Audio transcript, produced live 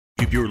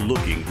If you're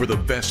looking for the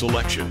best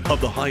selection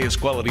of the highest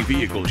quality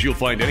vehicles you'll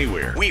find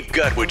anywhere, we've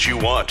got what you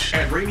want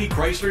at Ramey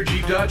Chrysler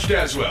Jeep Dodge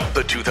Tazewell.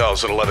 The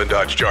 2011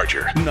 Dodge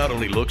Charger not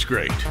only looks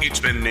great, it's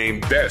been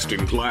named best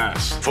in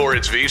class for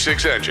its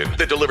V6 engine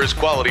that delivers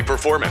quality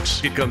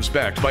performance. It comes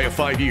backed by a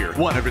 5-year,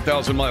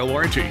 100,000-mile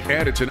warranty,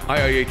 and it's an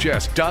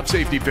IIHS top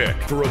safety pick.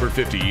 For over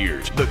 50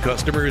 years, the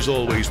customer has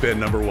always been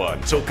number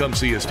one. So come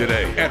see us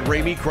today at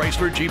Ramey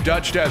Chrysler Jeep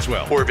Dodge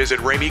Tazewell or visit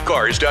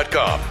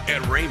RameyCars.com.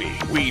 At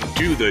Ramey, we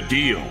do the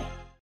deal.